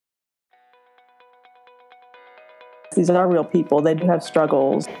These are real people. They do have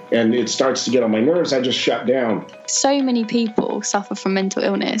struggles. And it starts to get on my nerves. I just shut down. So many people suffer from mental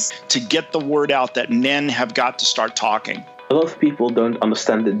illness. To get the word out that men have got to start talking. A lot of people don't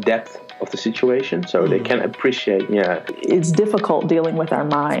understand the depth of the situation, so they can appreciate, It's difficult dealing with our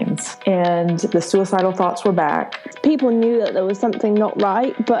minds, and the suicidal thoughts were back. People knew that there was something not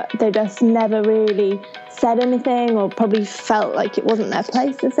right, but they just never really said anything, or probably felt like it wasn't their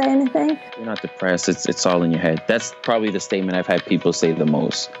place to say anything. You're not depressed, it's all in your head. That's probably the statement I've had people say the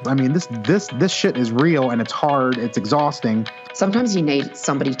most. I mean, this shit is real, and it's hard, it's exhausting. Sometimes you need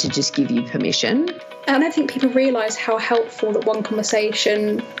somebody to just give you permission. I don't think people realise how helpful that one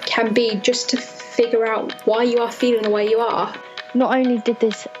conversation can be, just to figure out why you are feeling the way you are. Not only did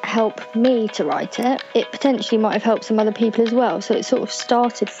this help me to write it, it potentially might have helped some other people as well. So it sort of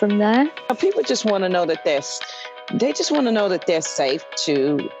started from there. People just want to know that they're safe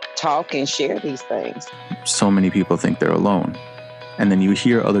to talk and share these things. So many people think they're alone. And then you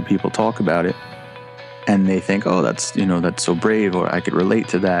hear other people talk about it and they think, oh, that's so brave, or I could relate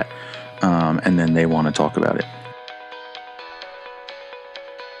to that. And then they want to talk about it.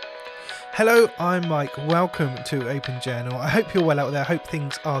 Hello, I'm Mike. Welcome to Open Journal. I hope you're well out there. I hope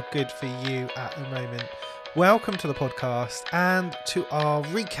things are good for you at the moment. Welcome to the podcast and to our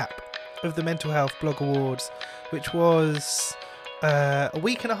recap of the Mental Health Blog Awards, which was a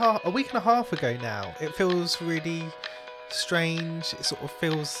week and a half ago now. It feels really strange. It sort of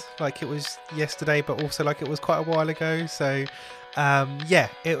feels like it was yesterday, but also like it was quite a while ago. So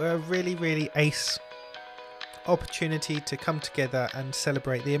it was a really ace opportunity to come together and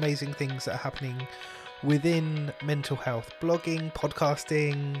celebrate the amazing things that are happening within mental health blogging,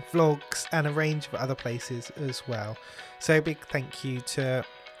 podcasting, vlogs, and a range of other places as well. So a big thank you to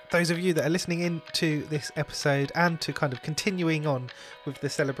those of you that are listening in to this episode and to kind of continuing on with the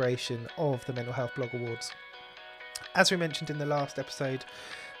celebration of the Mental Health Blog Awards. As we mentioned in the last episode,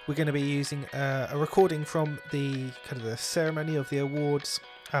 we're going to be using a recording from the kind of the ceremony of the awards,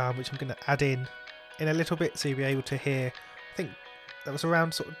 which I'm going to add in a little bit, so you'll be able to hear. I think that was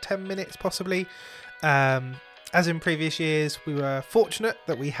around sort of 10 minutes possibly. As in previous years, we were fortunate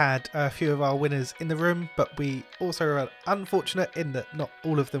that we had a few of our winners in the room, but we also were unfortunate in that not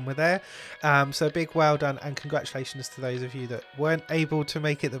all of them were there. So a big well done and congratulations to those of you that weren't able to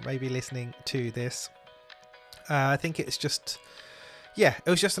make it, that may be listening to this. I think it was just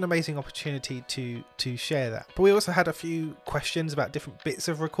an amazing opportunity to share that. But we also had a few questions about different bits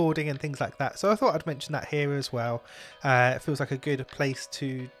of recording and things like that. So I thought I'd mention that here as well. It feels like a good place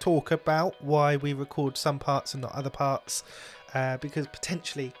to talk about why we record some parts and not other parts. Because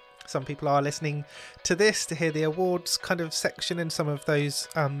potentially some people are listening to this to hear the awards kind of section and some of those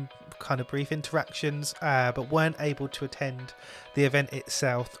kind of brief interactions, but weren't able to attend the event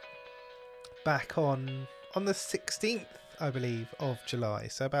itself back on the 16th, I believe, of July,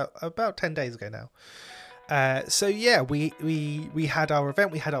 so about 10 days ago now. We had our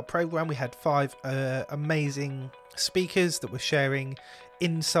event, we had our program, we had 5 amazing speakers that were sharing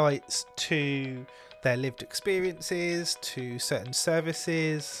insights to their lived experiences, to certain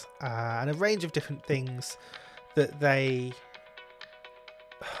services, and a range of different things that they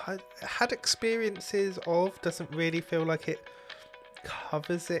had experiences of. Doesn't really feel like it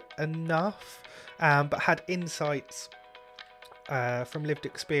covers it enough, but had insights from lived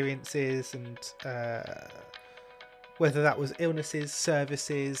experiences, and whether that was illnesses,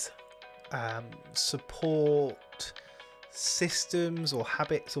 services, support, systems or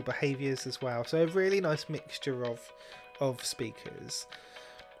habits or behaviours as well. So a really nice mixture of speakers.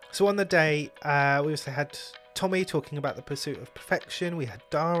 So on the day, we also had Tommy talking about the pursuit of perfection. We had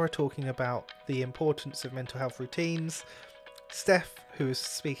Dara talking about the importance of mental health routines. Steph, who was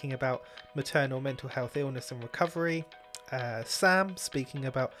speaking about maternal mental health illness and recovery. Sam speaking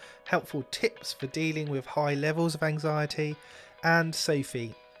about helpful tips for dealing with high levels of anxiety, and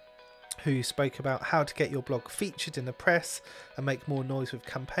Sophie, who spoke about how to get your blog featured in the press and make more noise with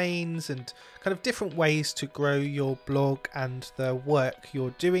campaigns, and kind of different ways to grow your blog and the work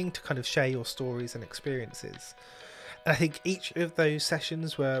you're doing to kind of share your stories and experiences. And I think each of those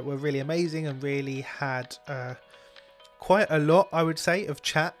sessions were really amazing and really had quite a lot, I would say, of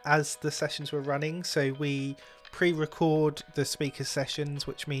chat as the sessions were running. So we pre-record the speakers' sessions,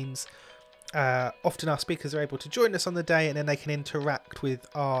 which means often our speakers are able to join us on the day, and then they can interact with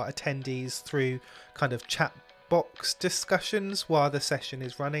our attendees through kind of chat box discussions while the session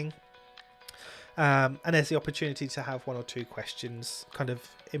is running. And there's the opportunity to have 1 or 2 questions kind of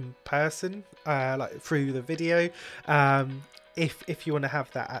in person, like through the video, if you want to have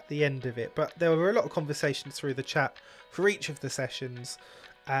that at the end of it. But there were a lot of conversations through the chat for each of the sessions,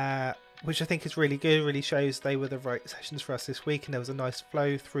 which I think is really good. Really shows they were the right sessions for us this week, and there was a nice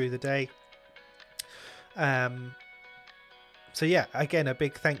flow through the day. So yeah, again, a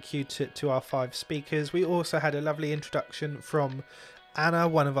big thank you to our 5 speakers. We also had a lovely introduction from Anna,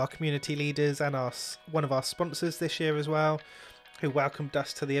 one of our community leaders and one of our sponsors this year as well, who welcomed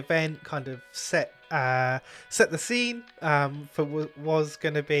us to the event, kind of set the scene for what was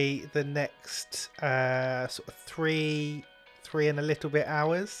going to be the next sort of three and a little bit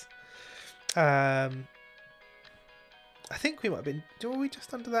hours. I think we might have been, were we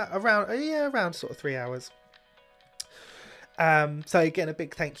just under that? Around sort of 3 hours. So again, a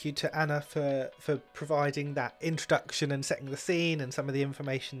big thank you to Anna for providing that introduction and setting the scene and some of the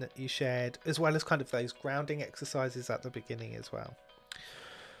information that you shared, as well as kind of those grounding exercises at the beginning as well.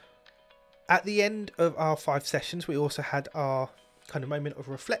 At the end of our 5 sessions, we also had our kind of moment of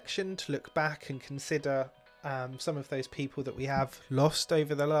reflection to look back and consider some of those people that we have lost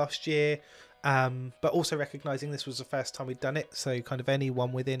over the last year, but also recognising this was the first time we'd done it, so kind of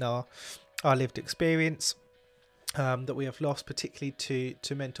anyone within our lived experience that we have lost, particularly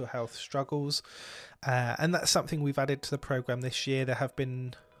to mental health struggles, and that's something we've added to the programme this year. There have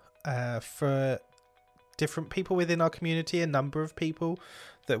been for different people within our community a number of people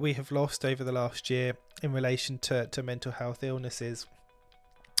that we have lost over the last year in relation to mental health illnesses,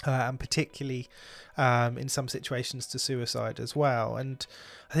 and particularly in some situations to suicide as well. And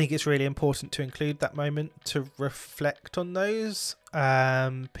I think it's really important to include that moment to reflect on those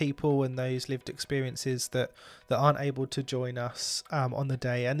people and those lived experiences that aren't able to join us on the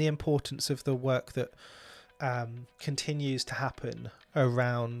day, and the importance of the work that continues to happen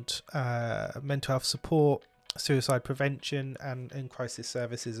around mental health support, suicide prevention, and crisis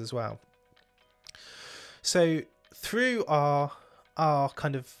services as well. So through our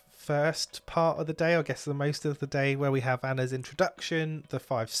kind of first part of the day, I guess the most of the day, where we have Anna's introduction, the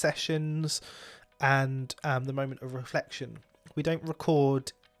 5 sessions, and the moment of reflection, we don't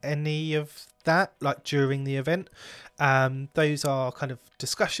record any of that like during the event. Those are kind of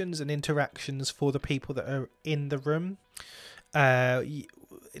discussions and interactions for the people that are in the room. It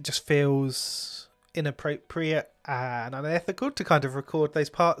just feels inappropriate and unethical to kind of record those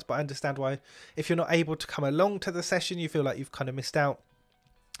parts, but I understand why, if you're not able to come along to the session, you feel like you've kind of missed out.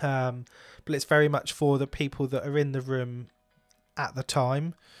 But it's very much for the people that are in the room at the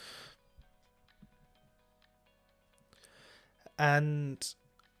time. And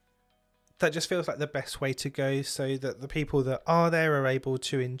that just feels like the best way to go, so that the people that are there are able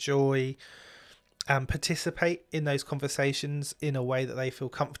to enjoy and participate in those conversations in a way that they feel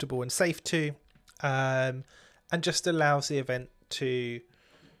comfortable and safe to, and just allows the event to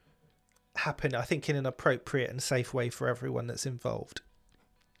happen, I think, in an appropriate and safe way for everyone that's involved.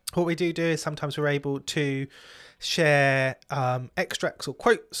 What we do is sometimes we're able to share extracts or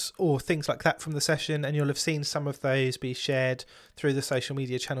quotes or things like that from the session, and you'll have seen some of those be shared through the social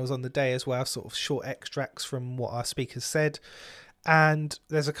media channels on the day as well, sort of short extracts from what our speakers said. And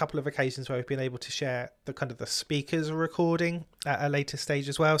there's a couple of occasions where we've been able to share the kind of the speakers recording at a later stage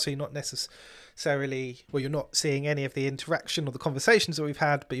as well, so you're not necessarily, well, you're not seeing any of the interaction or the conversations that we've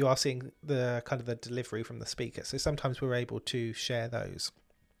had, but you are seeing the kind of the delivery from the speaker. So sometimes we're able to share those.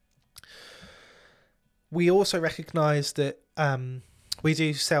 We also recognise that we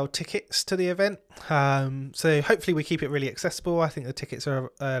do sell tickets to the event, so hopefully we keep it really accessible. I think the tickets are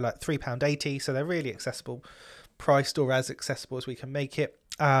like £3.80, so they're really accessible, priced or as accessible as we can make it,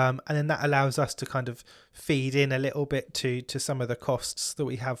 and then that allows us to kind of feed in a little bit to some of the costs that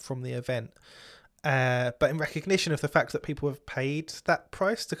we have from the event. But in recognition of the fact that people have paid that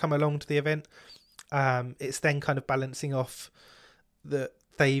price to come along to the event, it's then kind of balancing off that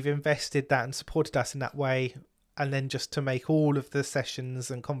they've invested that and supported us in that way, and then just to make all of the sessions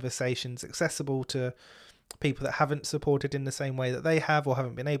and conversations accessible to people that haven't supported in the same way that they have or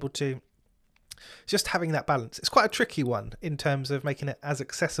haven't been able to. Just having that balance. It's quite a tricky one in terms of making it as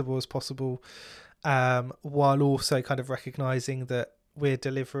accessible as possible, while also kind of recognising that we're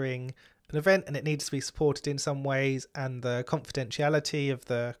delivering an event and it needs to be supported in some ways, and the confidentiality of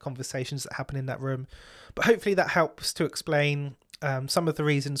the conversations that happen in that room. But hopefully that helps to explain some of the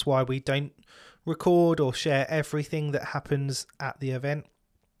reasons why we don't record or share everything that happens at the event.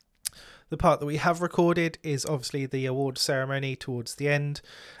 The part that we have recorded is obviously the award ceremony towards the end.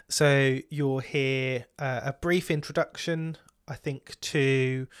 So you'll hear a brief introduction, I think,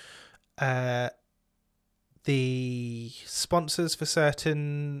 to the sponsors for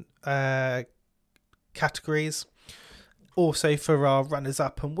certain categories. Also for our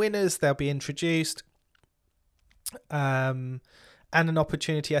runners-up and winners, they'll be introduced. and an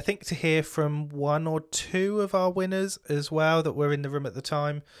opportunity, I think, to hear from one or two of our winners as well that were in the room at the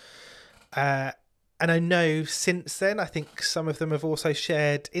time. And I know since then, I think some of them have also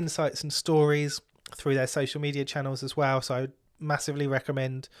shared insights and stories through their social media channels as well. So I would massively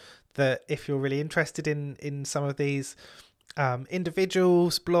recommend that if you're really interested in some of these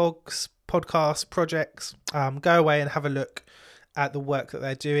individuals, blogs, podcasts, projects, go away and have a look at the work that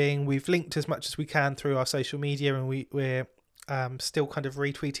they're doing. We've linked as much as we can through our social media, and we're still kind of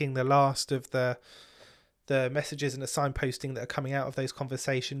retweeting the last of the messages and the signposting that are coming out of those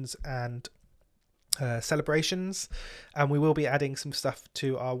conversations and celebrations, and we will be adding some stuff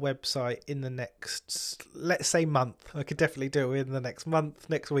to our website in the next, let's say, month. I could definitely do it in the next month.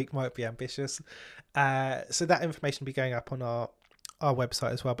 Next week might be ambitious. So that information will be going up on our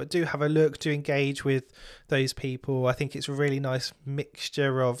website as well. But do have a look, do engage with those people. I think it's a really nice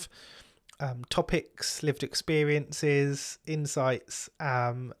mixture of topics, lived experiences, insights,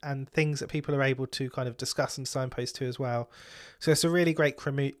 and things that people are able to kind of discuss and signpost to as well. So it's a really great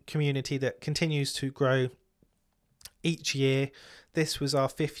community that continues to grow each year. This was our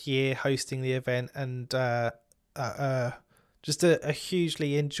 5th year hosting the event, and just a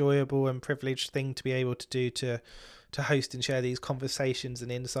hugely enjoyable and privileged thing to be able to do, to host and share these conversations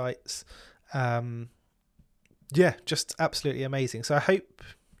and insights. Just absolutely amazing. So I hope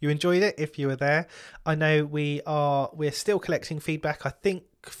you enjoyed it if you were there. I know we're still collecting feedback, I think,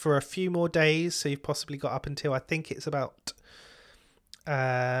 for a few more days. So you've possibly got up until, I think it's about,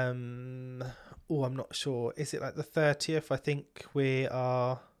 I'm not sure. Is it like the 30th? I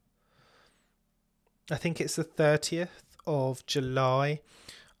think it's the 30th of July.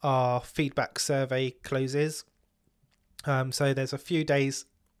 Our feedback survey closes. So there's a few days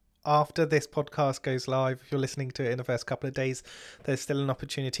after this podcast goes live. If you're listening to it in the first couple of days, there's still an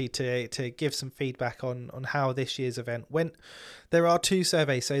opportunity to give some feedback on how this year's event went. There are 2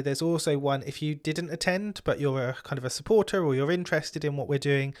 surveys, so there's also one if you didn't attend but you're a kind of a supporter or you're interested in what we're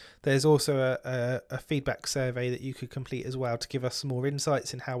doing. There's also a feedback survey that you could complete as well to give us some more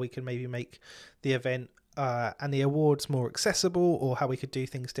insights in how we can maybe make the event and the awards more accessible, or how we could do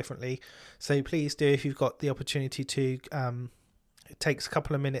things differently. So please do, if you've got the opportunity to. It takes a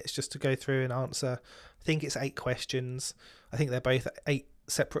couple of minutes just to go through and answer. I think it's 8 questions. I think they're both 8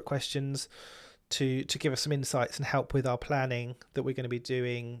 separate questions to give us some insights and help with our planning that we're going to be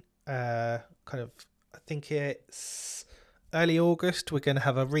doing. I think it's early August. We're going to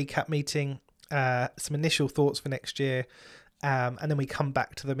have a recap meeting, some initial thoughts for next year, and then we come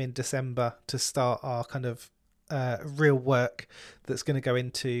back to them in December to start our kind of real work that's going to go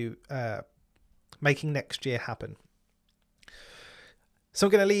into making next year happen. So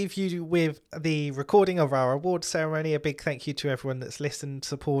I'm going to leave you with the recording of our awards ceremony. A big thank you to everyone that's listened,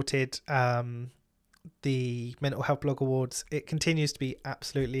 supported the Mental Health Blog Awards. It continues to be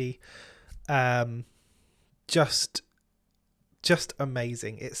absolutely just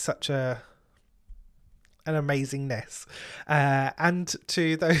amazing. It's such an amazingness. And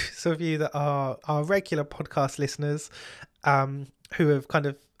to those of you that are our regular podcast listeners, who have kind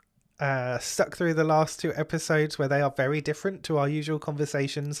of stuck through the last 2 episodes, where they are very different to our usual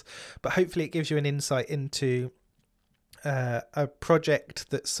conversations, but hopefully it gives you an insight into a project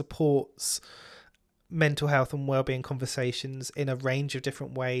that supports mental health and wellbeing conversations in a range of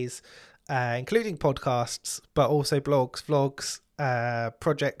different ways, including podcasts, but also blogs, vlogs,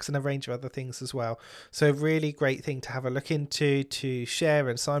 projects, and a range of other things as well. So really great thing to have a look into, to share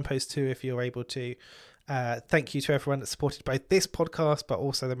and signpost to if you're able to. Thank you to everyone that supported both this podcast, but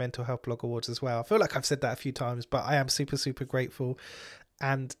also the Mental Health Blog Awards as well. I feel like I've said that a few times, but I am super, super grateful.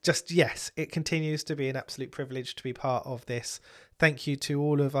 And just, yes, it continues to be an absolute privilege to be part of this. Thank you to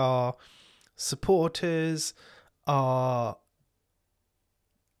all of our supporters,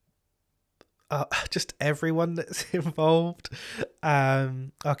 just everyone that's involved,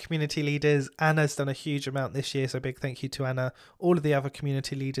 our community leaders. Anna's done a huge amount this year, so big thank you to Anna. All of the other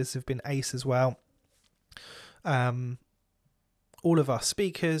community leaders have been ace as well. All of our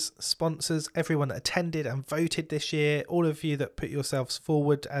speakers, sponsors, everyone that attended and voted this year, all of you that put yourselves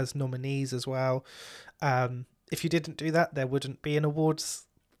forward as nominees as well. If you didn't do that, there wouldn't be an awards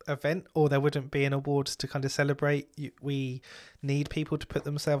event, or there wouldn't be an awards to kind of celebrate. We need people to put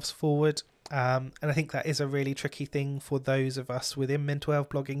themselves forward, and I think that is a really tricky thing for those of us within mental health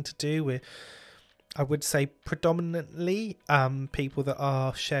blogging to do. I would say predominantly people that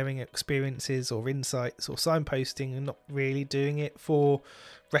are sharing experiences or insights or signposting and not really doing it for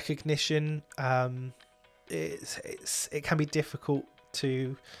recognition. It can be difficult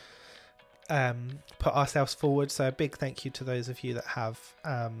to put ourselves forward, so a big thank you to those of you that have.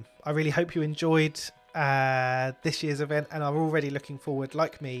 I really hope you enjoyed this year's event and are already looking forward,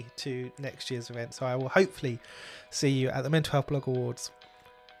 like me, to next year's event. So I will hopefully see you at the Mental Health Blog Awards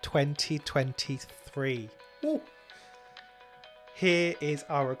 2023. Woo. Here is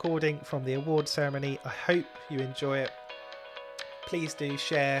our recording from the award ceremony. I hope you enjoy it. Please do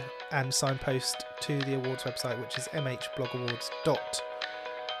share and signpost to the awards website, which is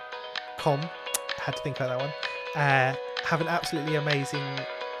mhblogawards.com. Had to think about that one. Have an absolutely amazing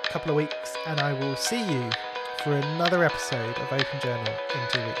couple of weeks, and I will see you for another episode of Open Journal in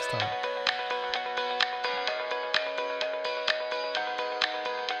 2 weeks' time.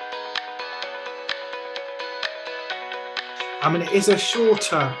 It is a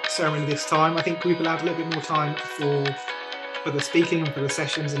shorter ceremony this time. I think we've allowed a little bit more time for the speaking and for the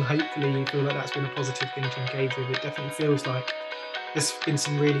sessions, and hopefully you feel like that's been a positive thing to engage with. It definitely feels like there's been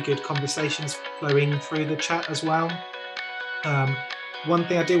some really good conversations flowing through the chat as well. One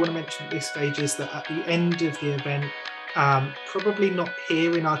thing I do want to mention at this stage is that at the end of the event, probably not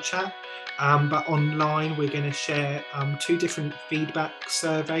here in our chat, but online, we're going to share 2 different feedback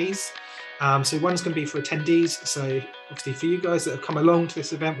surveys. So one's going to be for attendees. So obviously for you guys that have come along to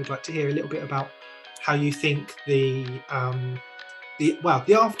this event, we'd like to hear a little bit about how you think the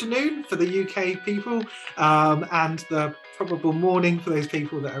afternoon for the UK people and the probable morning for those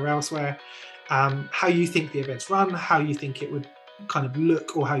people that are elsewhere, how you think the event's run, how you think it would kind of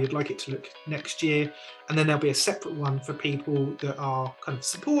look, or how you'd like it to look next year. And then there'll be a separate one for people that are kind of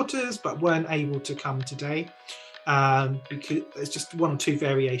supporters but weren't able to come today, because there's just 1 or 2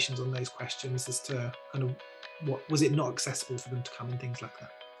 variations on those questions as to kind of what was it not accessible for them to come and things like that.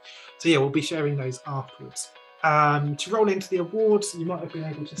 So yeah, we'll be sharing those afterwards. To roll into the awards, you might have been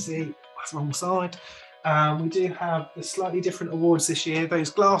able to see wrong side. We do have the slightly different awards this year. Those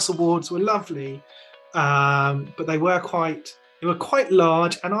glass awards were lovely, but they were quite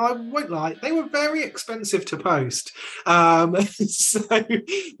large, and I won't lie, they were very expensive to post. So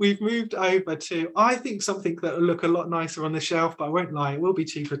we've moved over to, I think, something that will look a lot nicer on the shelf, but I won't lie, it will be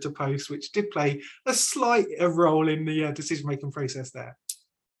cheaper to post, which did play a slight role in the decision-making process there.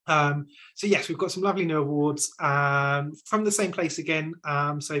 So yes, we've got some lovely new awards from the same place again.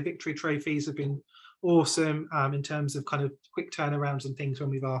 So victory trophies have been awesome in terms of kind of quick turnarounds and things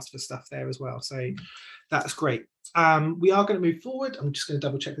when we've asked for stuff there as well. So that's great. We are going to move forward. I'm just going to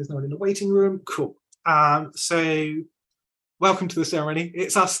double check there's no one in the waiting room. Cool. So welcome to the ceremony.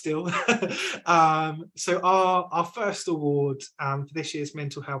 It's us still. So our first award for this year's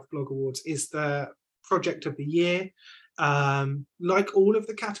Mental Health Blog Awards is the Project of the Year. Like all of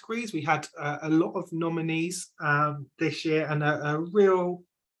the categories, we had a lot of nominees this year, and a real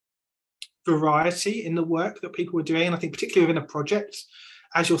variety in the work that people were doing. And I think particularly within a project,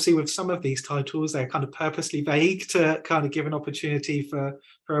 as you'll see with some of these titles, they're kind of purposely vague to kind of give an opportunity for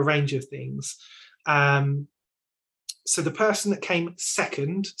a range of things. So the person that came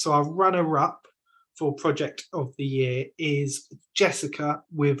second, so our runner-up for Project of the Year, is Jessica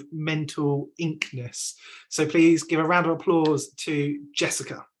with Mental Inkness. So please give a round of applause to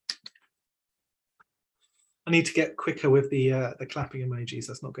Jessica. I need to get quicker with the clapping emojis.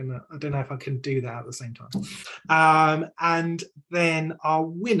 That's not gonna, I don't know if I can do that at the same time. And then our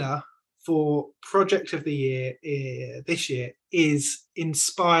winner for Project of the Year this year is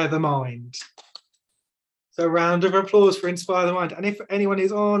Inspire the Mind. So a round of applause for Inspire the Mind. And if anyone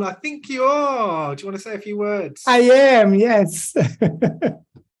is on, I think you are. Do you want to say a few words? I am, yes.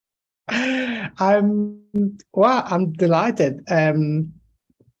 I'm delighted.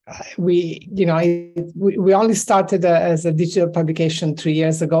 We only started as a digital publication 3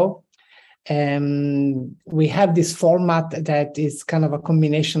 years ago. We have this format that is kind of a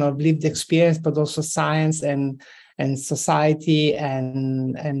combination of lived experience, but also science and society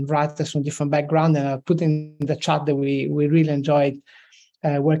and writers from different backgrounds. And I put in the chat that we really enjoyed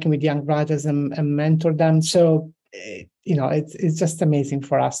working with young writers and mentor them. So it's just amazing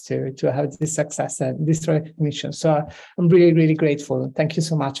for us to have this success and this recognition. So I'm really, really grateful. Thank you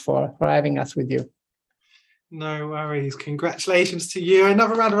so much for having us with you. No worries. Congratulations to you.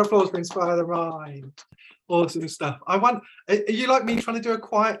 Another round of applause for Inspire the Mind. Awesome stuff. Are you like me trying to do a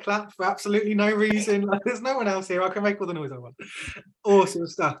quiet clap for absolutely no reason? Like, there's no one else here. I can make all the noise I want. Awesome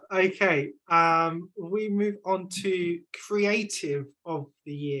stuff. Okay. We move on to Creative of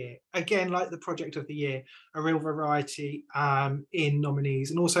the Year. Again, like the Project of the Year, a real variety in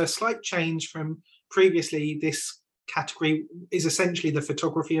nominees, and also a slight change from previously. This category is essentially the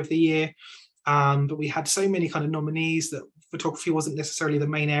Photography of the Year. But we had so many kind of nominees that photography wasn't necessarily the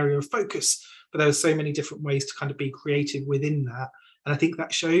main area of focus, but there were so many different ways to kind of be creative within that. And I think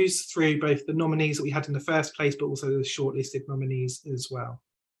that shows through both the nominees that we had in the first place, but also the shortlisted nominees as well.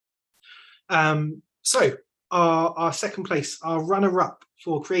 So our second place, our runner-up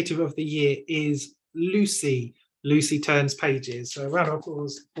for Creative of the Year is Lucy. Lucy Turns Pages. So a round of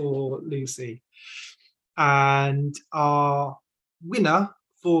applause for Lucy. And our winner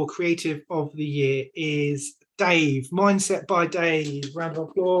for Creative of the Year is Dave. Mindset by Dave. Round of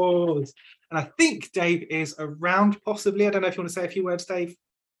applause. And I think Dave is around, possibly. I don't know if you want to say a few words, Dave.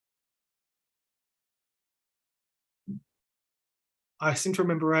 I seem to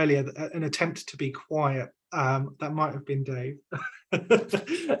remember earlier an attempt to be quiet. That might have been Dave.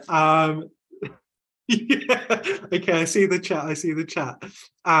 Yeah. Okay, I see the chat.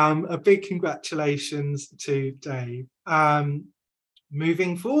 A big congratulations to Dave.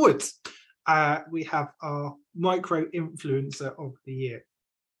 Moving forward, we have our Micro Influencer of the Year.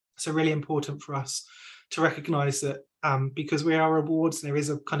 So really important for us to recognise that because we are awards, there is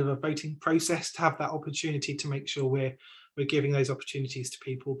a kind of a voting process to have that opportunity to make sure we're giving those opportunities to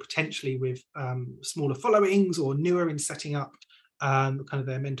people potentially with smaller followings or newer in setting up kind of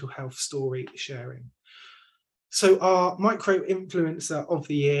their mental health story sharing. So our Micro Influencer of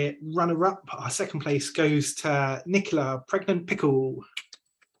the Year runner-up, our second place goes to Nicola Pregnant Pickle.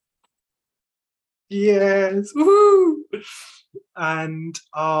 Yes, woohoo! And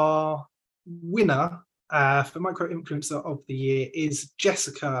our winner for Micro Influencer of the Year is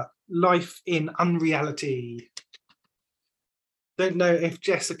Jessica, Life in Unreality. Don't know if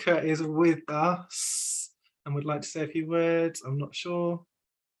Jessica is with us and would like to say a few words. I'm not sure.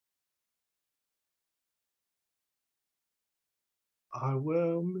 I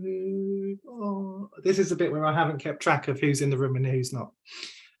will move on. This is the bit where I haven't kept track of who's in the room and who's not.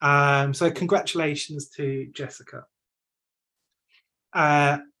 So congratulations to Jessica.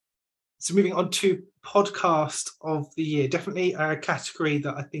 So moving on to Podcast of the Year, definitely a category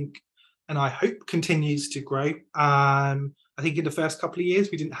that I think and I hope continues to grow. I think in the first couple of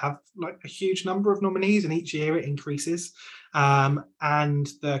years we didn't have like a huge number of nominees, and each year it increases. And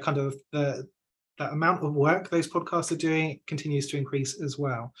the kind of the amount of work those podcasts are doing continues to increase as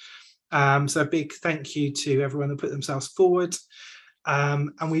well. So a big thank you to everyone that put themselves forward.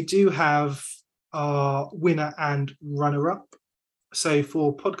 And we do have our winner and runner-up. So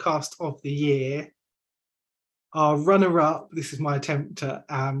for Podcast of the Year, our runner-up, this is my attempt at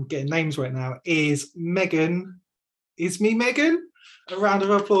getting names right now, is Megan. Is me Megan? A round of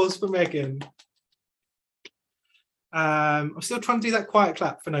applause for Megan. I'm still trying to do that quiet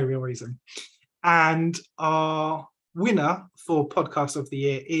clap for no real reason. And our winner for Podcast of the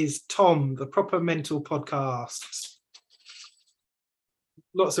Year is Tom, the Proper Mental Podcast.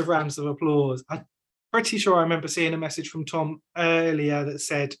 Lots of rounds of applause. I'm pretty sure I remember seeing a message from Tom earlier that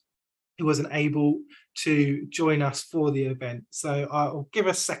said he wasn't able to join us for the event. So I'll give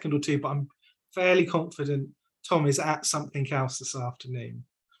a second or two, but I'm fairly confident Tom is at something else this afternoon.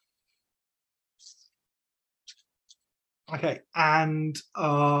 Okay, and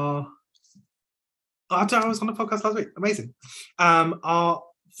I was on the podcast last week. Amazing. Our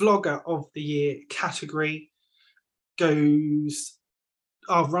Vlogger of the Year category goes.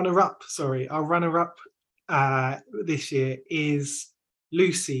 Our runner-up this year is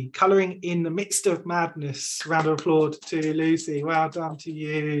Lucy, Colouring in the Midst of Madness. Round of applause to Lucy. Well done to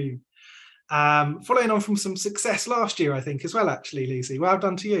you. Following on from some success last year, I think, as well, actually, Lucy. Well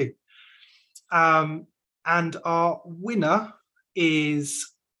done to you. And our winner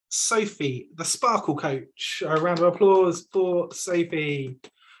is Sophie, the Sparkle Coach. A round of applause for Sophie.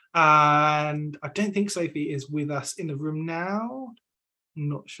 And I don't think Sophie is with us in the room now. I'm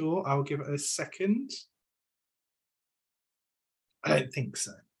not sure. I'll give it a second. I don't think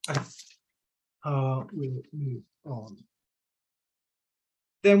so. We'll move on.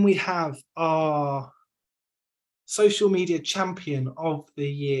 Then we have our Social Media Champion of the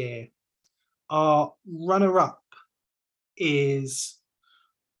Year. Our runner-up is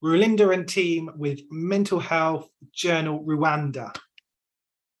Rulinda and team with Mental Health Journal Rwanda.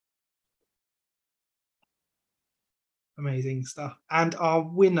 Amazing stuff. And our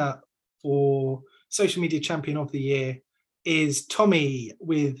winner for Social Media Champion of the Year is Tommy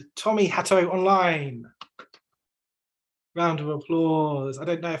with Tommy Hatto Online. Round of applause. I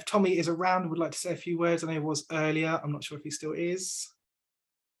don't know if Tommy is around and would like to say a few words. I know he was earlier. I'm not sure if he still is.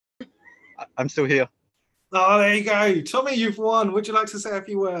 I'm still here. Oh, there you go. Tommy, you've won. Would you like to say a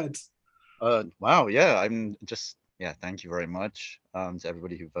few words? Wow, yeah. Thank you very much to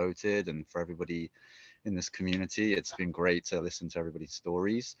everybody who voted and for everybody in this community. It's been great to listen to everybody's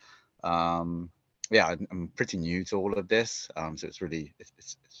stories. I'm pretty new to all of this, so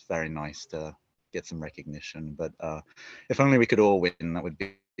it's very nice to get some recognition. But if only we could all win, that would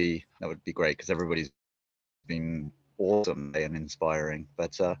be great, because everybody's been awesome and inspiring.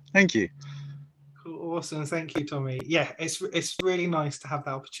 But thank you. Cool, awesome. Thank you, Tommy. Yeah, it's really nice to have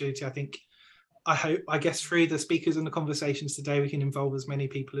that opportunity. I guess through the speakers and the conversations today, we can involve as many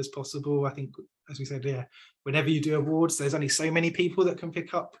people as possible. I think, as we said, yeah, whenever you do awards, there's only so many people that can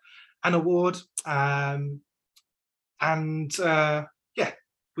pick up an award. Yeah,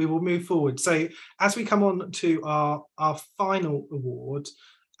 we will move forward. So as we come on to our final award,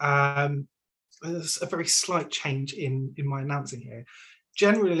 there's a very slight change in my announcing here.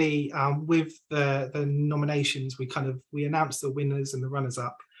 Generally, with the nominations, we announce the winners and the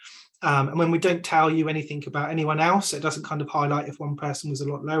runners-up. And when we don't tell you anything about anyone else, it doesn't kind of highlight if one person was a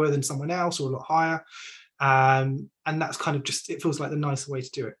lot lower than someone else or a lot higher. And that's kind of just, it feels like the nicer way to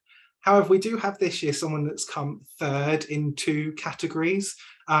do it. However, we do have this year someone that's come third in 2 categories.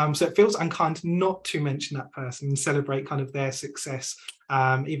 So it feels unkind not to mention that person and celebrate kind of their success,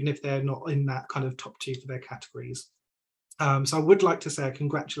 even if they're not in that kind of top 2 for their categories. So I would like to say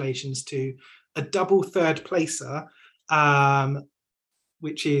congratulations to a double third placer,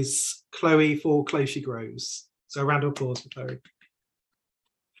 which is Chloe for Close She Grows. So a round of applause for Chloe.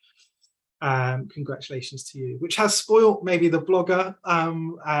 Congratulations to you, which has spoiled maybe the blogger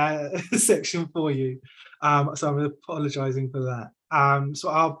section for you. So I'm apologising for that. So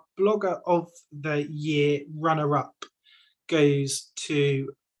our blogger of the year runner-up goes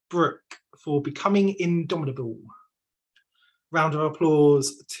to Brooke for Becoming Indomitable. Round of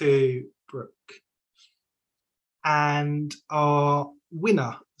applause to Brooke. And our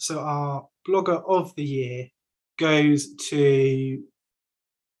winner, so our blogger of the year, goes to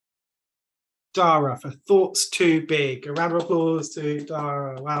Dara for Thoughts Too Big. A round of applause to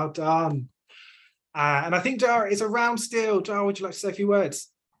Dara. Well done. And I think Dara is around still. Dara, would you like to say a few words?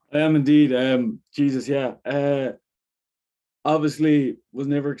 I am indeed. Jesus, yeah. Obviously, was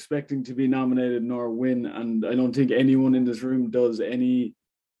never expecting to be nominated nor win, and I don't think anyone in this room does any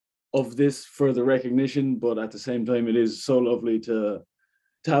of this for the recognition. But at the same time, it is so lovely to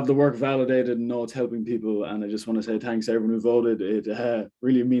have the work validated and know it's helping people. And I just want to say thanks to everyone who voted. It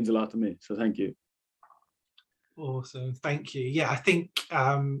really means a lot to me. So thank you. Awesome. Thank you. Yeah, I think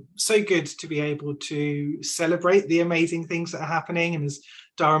so good to be able to celebrate the amazing things that are happening. And as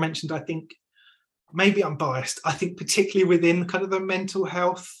Dara mentioned, I think maybe I'm biased. I think particularly within kind of the mental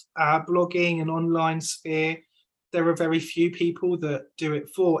health blogging and online sphere, there are very few people that do it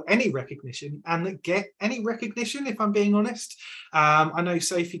for any recognition and that get any recognition, if I'm being honest. I know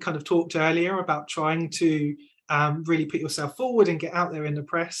Sophie kind of talked earlier about trying to really put yourself forward and get out there in the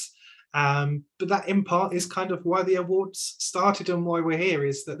press. But that in part is kind of why the awards started and why we're here,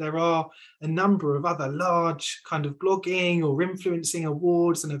 is that there are a number of other large kind of blogging or influencing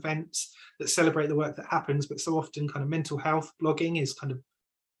awards and events that celebrate the work that happens, but so often kind of mental health blogging is kind of,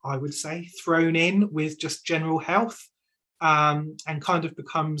 I would say, thrown in with just general health and kind of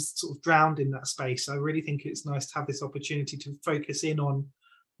becomes sort of drowned in that space. I really think it's nice to have this opportunity to focus in on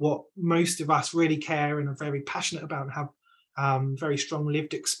what most of us really care and are very passionate about and have very strong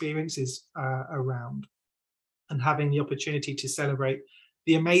lived experiences around, and having the opportunity to celebrate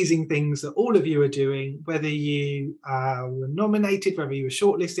the amazing things that all of you are doing, whether you were nominated, whether you were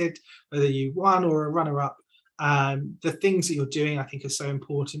shortlisted, whether you won or a runner-up. The things that you're doing, I think, are so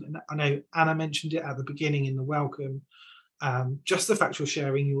important. And I know Anna mentioned it at the beginning in the welcome. Just the fact you're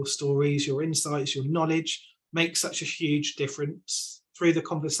sharing your stories, your insights, your knowledge makes such a huge difference. Through the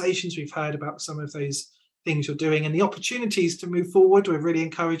conversations we've heard about some of those things you're doing and the opportunities to move forward, we really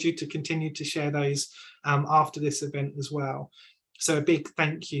encourage you to continue to share those after this event as well. So a big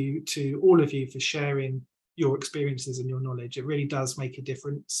thank you to all of you for sharing your experiences and your knowledge. It really does make a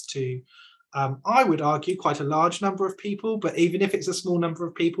difference to, I would argue, quite a large number of people, but even if it's a small number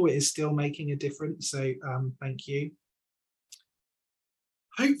of people, it is still making a difference. So thank you.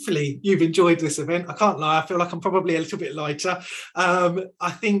 Hopefully you've enjoyed this event. I can't lie, I feel like I'm probably a little bit lighter.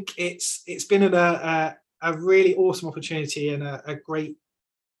 I think it's been a really awesome opportunity and a great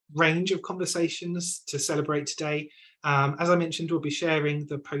range of conversations to celebrate today. As I mentioned, we'll be sharing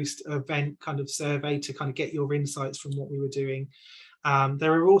the post-event kind of survey to kind of get your insights from what we were doing.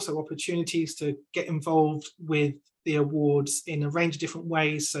 There are also opportunities to get involved with the awards in a range of different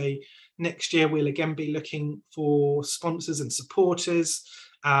ways. So next year, we'll again be looking for sponsors and supporters.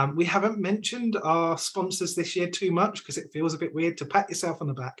 We haven't mentioned our sponsors this year too much because it feels a bit weird to pat yourself on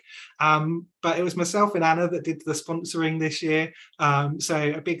the back. But it was myself and Anna that did the sponsoring this year. So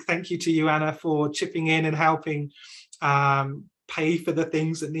a big thank you to you, Anna, for chipping in and helping pay for the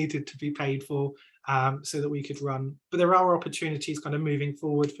things that needed to be paid for so that we could run. But there are opportunities kind of moving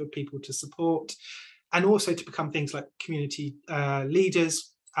forward for people to support and also to become things like community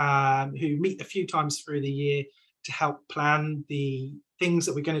leaders who meet a few times through the year to help plan the things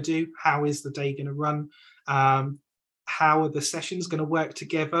that we're going to do. How is the day going to run? How are the sessions going to work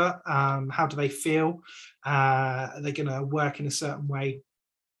together? How do they feel? Are they going to work in a certain way?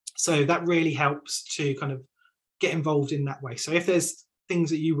 So that really helps to kind of get involved in that way. So if there's things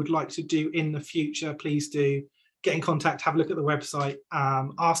that you would like to do in the future, please do get in contact, have a look at the website,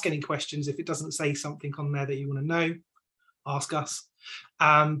 ask any questions. If it doesn't say something on there that you want to know, ask us.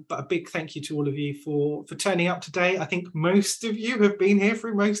 But a big thank you to all of you for turning up today. I think most of you have been here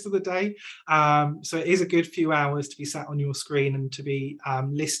through most of the day. So it is a good few hours to be sat on your screen and to be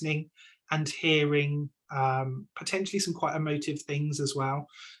listening and hearing potentially some quite emotive things as well.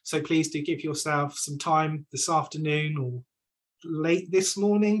 So please do give yourself some time this afternoon or late this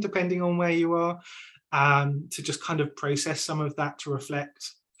morning, depending on where you are, to just kind of process some of that, to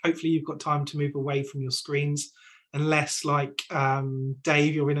reflect. Hopefully you've got time to move away from your screens, unless like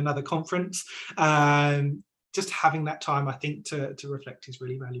Dave, you're in another conference. Just having that time, I think, to reflect is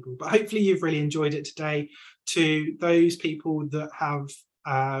really valuable. But hopefully you've really enjoyed it today. To those people that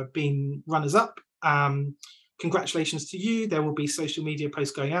have been runners-up, congratulations to you. There will be social media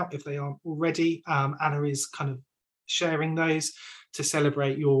posts going out if they aren't already. Anna is kind of sharing those to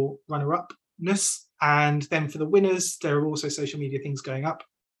celebrate your runner-upness. And then for the winners, there are also social media things going up.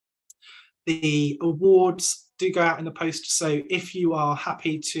 The awards do go out in the post. So if you are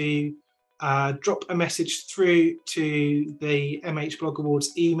happy to drop a message through to the MH Blog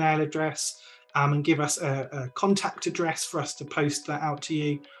Awards email address and give us a contact address for us to post that out to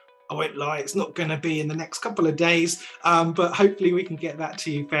you. I won't lie, it's not going to be in the next couple of days, but hopefully we can get that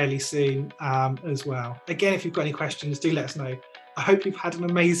to you fairly soon as well. Again, if you've got any questions, do let us know. I hope you've had an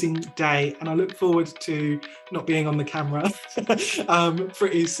amazing day, and I look forward to not being on the camera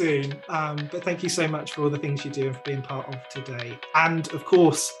pretty soon. But thank you so much for all the things you do and for being part of today. And of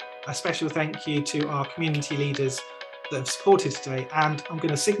course, a special thank you to our community leaders that have supported today. And I'm going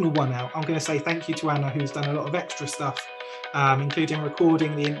to signal one out. I'm going to say thank you to Anna, who's done a lot of extra stuff, including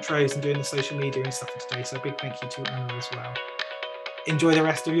recording the intros and doing the social media and stuff for today. So a big thank you to Anna as well. Enjoy the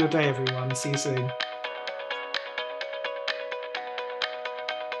rest of your day, everyone. See you soon.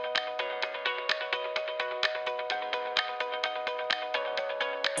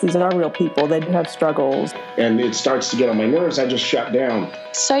 These are real people. They do have struggles. And it starts to get on my nerves. I just shut down.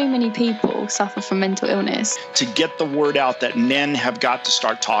 So many people suffer from mental illness. To get the word out that men have got to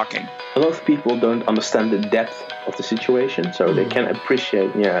start talking. A lot of people don't understand the depth of the situation, so they can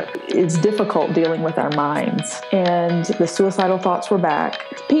appreciate, It's difficult dealing with our minds. And the suicidal thoughts were back.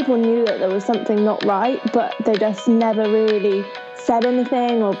 People knew that there was something not right, but they just never really said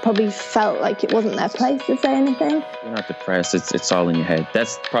anything, or probably felt like it wasn't their place to say anything. You're not depressed. It's all in your head.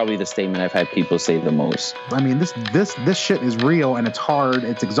 That's probably the statement I've had people say the most. I mean, this shit is real, and it's hard.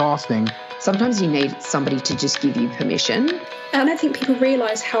 It's exhausting. Sometimes you need somebody to just give you permission. And I don't think people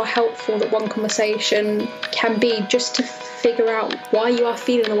realise how helpful that one conversation can be, just to figure out why you are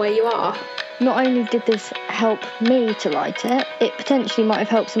feeling the way you are. Not only did this help me to write it, it potentially might have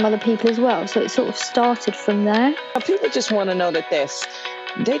helped some other people as well. So it sort of started from there. People just want to know that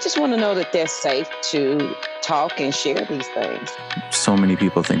they just want to know that they're safe to talk and share these things. So many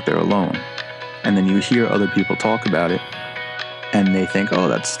people think they're alone. And then you hear other people talk about it and they think, oh,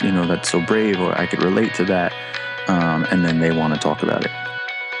 that's so brave, or I could relate to that. And then they want to talk about it.